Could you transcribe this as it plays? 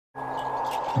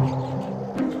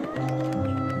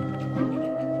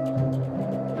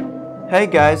Hey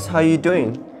guys, how you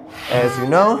doing? As you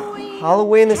know,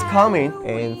 Halloween is coming,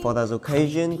 and for that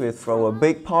occasion, we throw a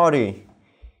big party.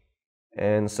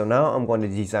 And so now I'm going to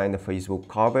design the Facebook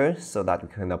cover so that we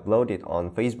can upload it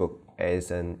on Facebook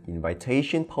as an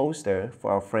invitation poster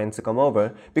for our friends to come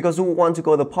over, because we want to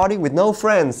go to the party with no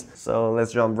friends. So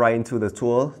let's jump right into the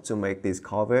tool to make this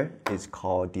cover. It's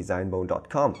called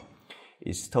designbo.com.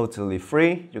 It's totally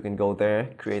free. You can go there,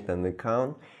 create an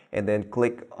account, and then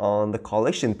click on the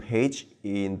collection page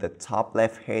in the top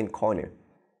left hand corner.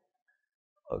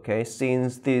 Okay,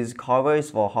 since this cover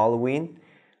is for Halloween,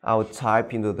 I'll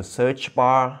type into the search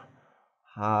bar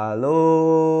Halloween,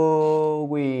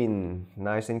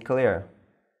 nice and clear.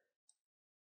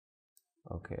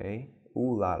 Okay,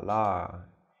 ooh la la,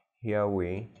 here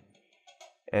we.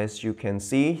 As you can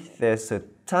see, there's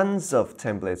tons of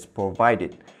templates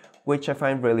provided, which I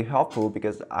find really helpful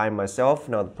because I myself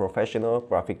not a professional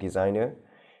graphic designer,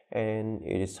 and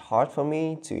it is hard for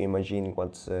me to imagine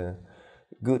what a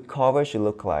good cover should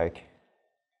look like.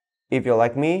 If you're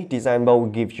like me, Designbo will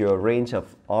give you a range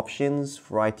of options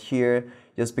right here.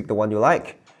 Just pick the one you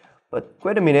like. But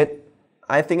wait a minute,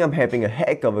 I think I'm having a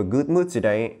heck of a good mood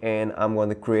today, and I'm going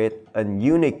to create a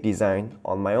unique design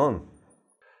on my own.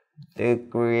 The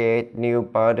create new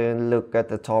button, look at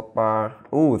the top bar.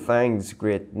 Oh, thanks,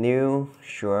 create new.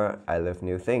 Sure, I love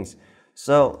new things.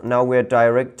 So now we're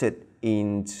directed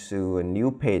into a new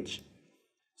page.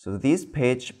 So this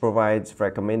page provides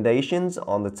recommendations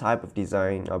on the type of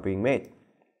design are being made.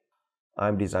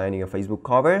 I'm designing a Facebook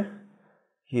cover.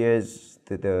 Here's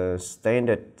the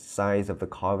standard size of the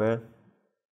cover,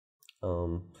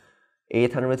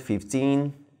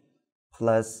 815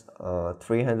 plus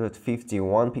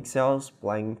 351 pixels,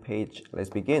 blank page. Let's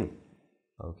begin.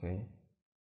 Okay.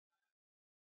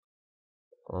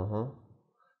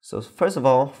 So first of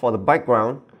all, for the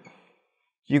background,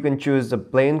 you can choose a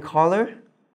plain color,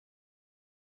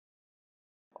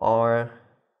 or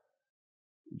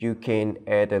you can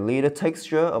add a little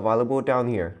texture available down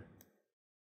here.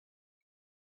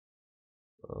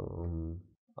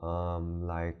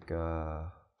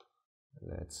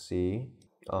 Let's see.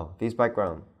 Oh, this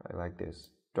background, I like this.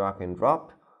 Drag and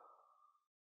drop.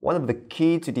 One of the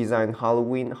key to design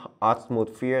Halloween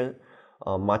atmosphere,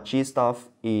 matchy stuff,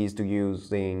 is to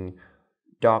using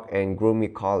dark and gloomy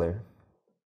color.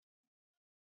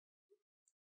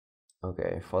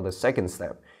 Okay, for the second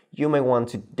step, you may want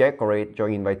to decorate your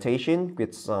invitation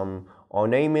with some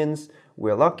ornaments.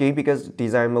 We're lucky because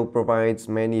Designbo provides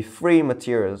many free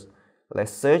materials.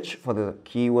 Let's search for the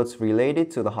keywords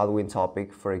related to the Halloween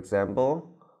topic. For example,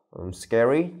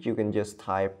 scary, you can just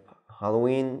type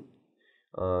Halloween,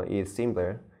 it's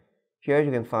simpler. Here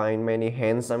you can find many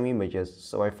handsome images.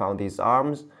 So I found these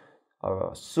arms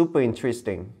are super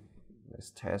interesting.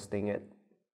 Let's testing it.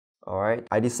 Alright,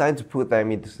 I decided to put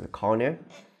them into the corner.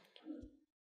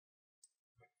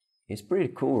 It's pretty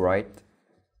cool, right?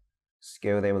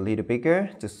 Scale them a little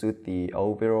bigger to suit the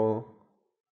overall.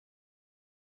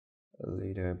 A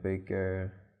little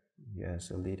bigger.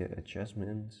 Yes, a little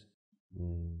adjustments.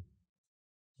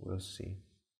 We'll see.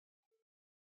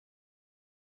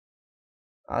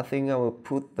 I think I will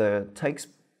put the text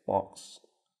box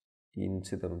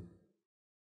into the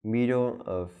middle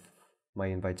of my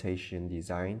invitation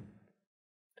design.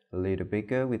 A little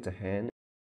bigger with the hand.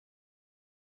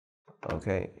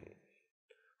 Okay.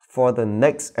 For the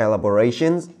next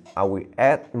elaborations, I will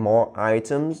add more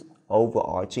items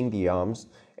overarching the arms,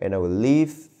 and I will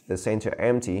leave the center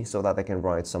empty so that I can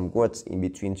write some words in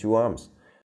between two arms.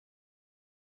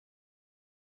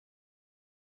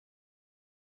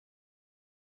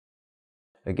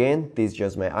 Again, this is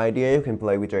just my idea. You can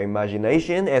play with your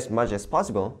imagination as much as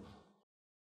possible.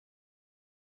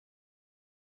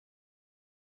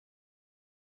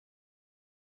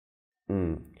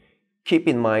 Keep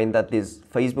in mind that this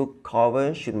Facebook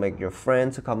cover should make your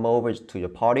friends come over to your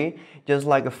party, just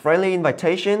like a friendly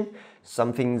invitation,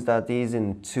 something that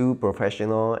isn't too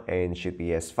professional and should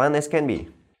be as fun as can be.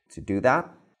 To do that,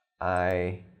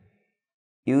 I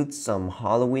used some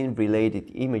Halloween related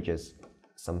images,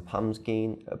 some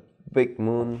pumpkin, a big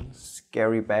moon,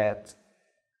 scary bat.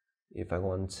 If I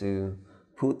want to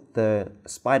put the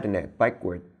spider net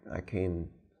backward, I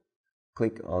can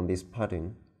click on this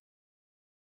button.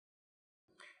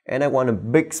 And I want a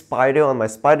big spider on my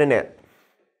spider net.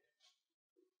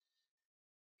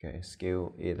 Okay,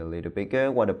 scale it a little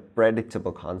bigger. What a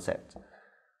predictable concept.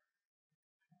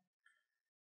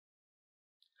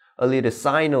 A little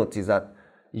side note is that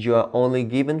you are only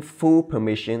given full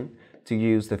permission to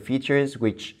use the features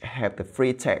which have the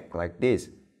free tag like this.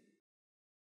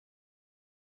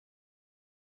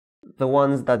 The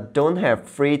ones that don't have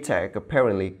free tag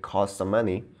apparently cost some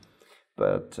money,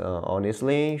 but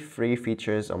honestly, free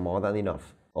features are more than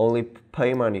enough. Only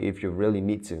pay money if you really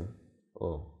need to.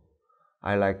 Oh,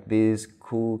 I like this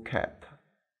cool cap.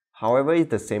 However,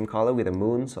 it's the same color with the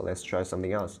moon, so let's try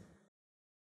something else.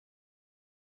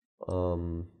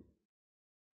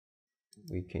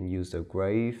 We can use the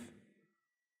grave,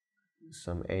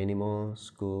 some animal,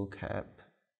 school cap.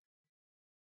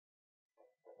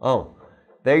 Oh,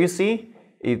 there you see,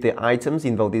 if the items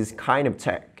involve this kind of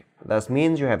tag, that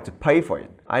means you have to pay for it.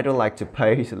 I don't like to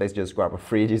pay, so let's just grab a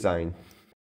free design.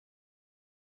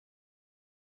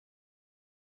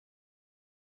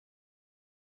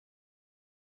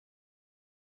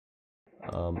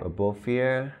 Above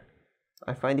here,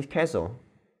 I find this castle.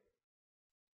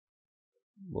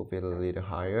 Move it a little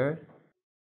higher.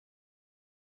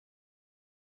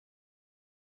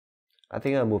 I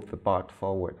think I'll move the part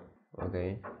forward,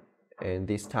 okay? And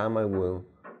this time I will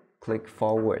click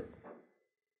forward.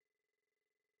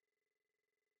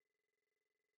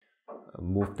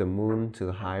 Move the moon to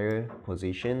the higher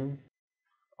position.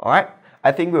 Alright,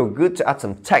 I think we're good to add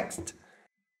some text.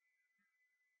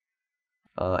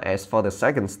 As for the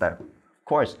second step, of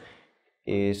course,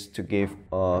 is to give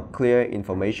clear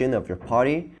information of your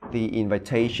party. The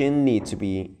invitation needs to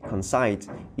be concise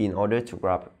in order to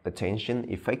grab attention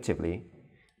effectively.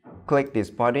 Click this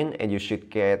button and you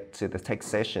should get to the text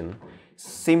section.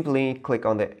 Simply click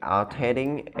on the Alt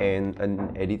heading and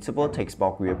an editable text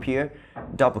box will appear.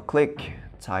 Double click,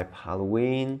 type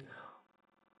Halloween.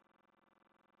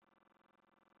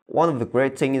 One of the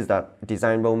great things is that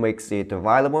Design Mode makes it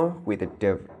available with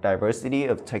a diversity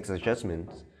of text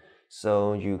adjustments.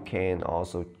 So you can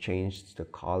also change the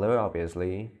color,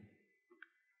 obviously,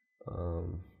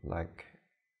 like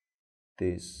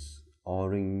this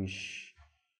orange.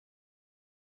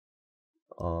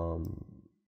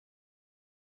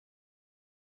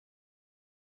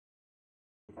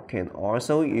 Can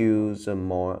also use a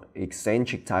more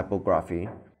eccentric typography,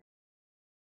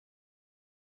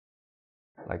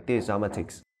 like this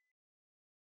aromatics.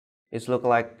 It looks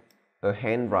like a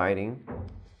handwriting.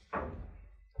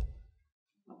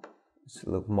 It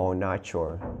looks more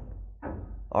natural.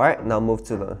 Alright, now move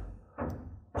to the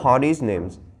party's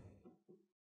names.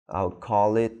 I'll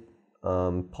call it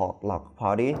potluck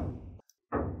party.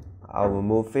 I will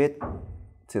move it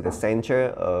to the center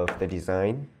of the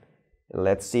design.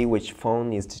 Let's see which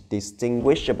font is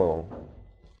distinguishable.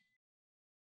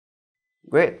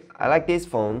 Great, I like this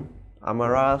font.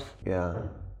 Amaranth. Yeah,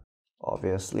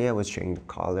 obviously I was changing the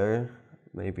color.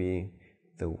 Maybe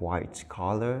the white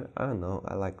color. I don't know,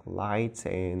 I like light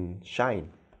and shine.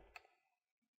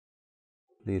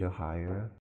 Little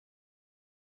higher.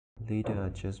 Little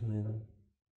adjustment.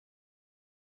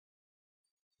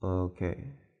 Okay.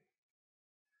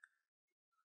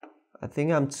 I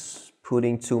think I'm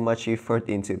putting too much effort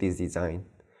into this design.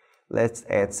 Let's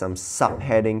add some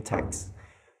subheading text,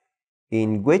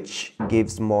 in which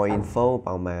gives more info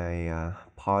about my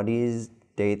parties,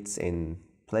 dates, and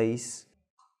place.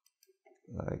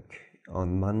 Like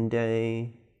on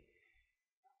Monday,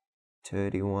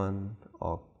 31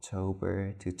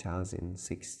 October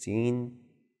 2016.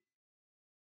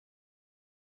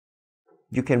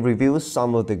 You can review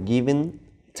some of the given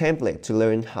template to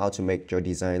learn how to make your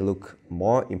design look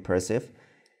more impressive.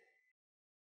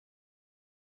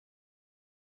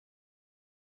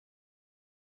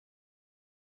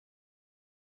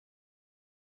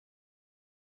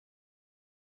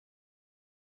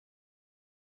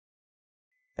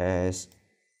 As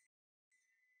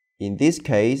in this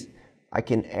case, I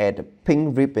can add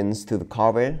pink ribbons to the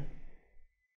cover.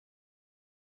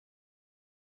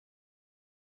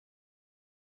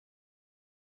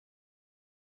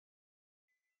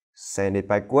 Send it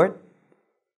backward.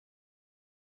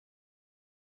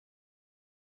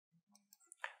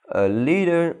 A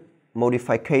little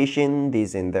modification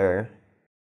this and there.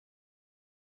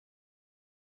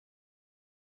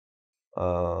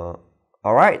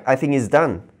 Alright, I think it's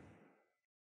done.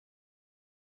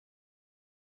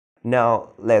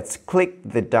 Now let's click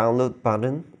the download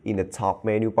button in the top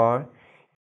menu bar.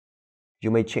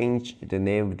 You may change the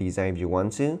name of the design if you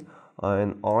want to.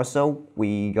 And also,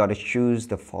 we gotta choose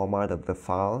the format of the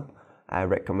file. I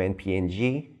recommend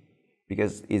PNG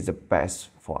because it's the best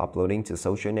for uploading to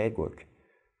social network.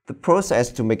 The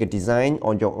process to make a design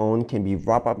on your own can be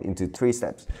wrapped up into 3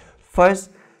 steps.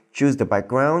 First, choose the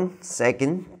background.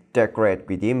 Second, decorate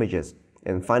with images.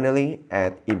 And finally,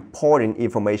 add important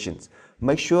information.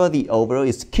 Make sure the overall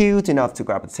is cute enough to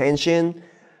grab attention.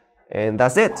 And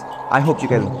that's it. I hope you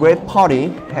get a great party.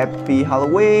 Happy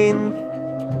Halloween!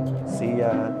 See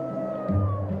ya!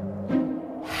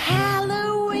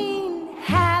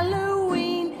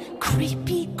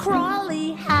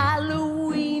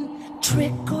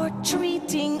 Trick or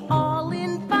treating all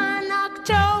in fun.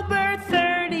 October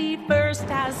 31st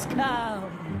has come.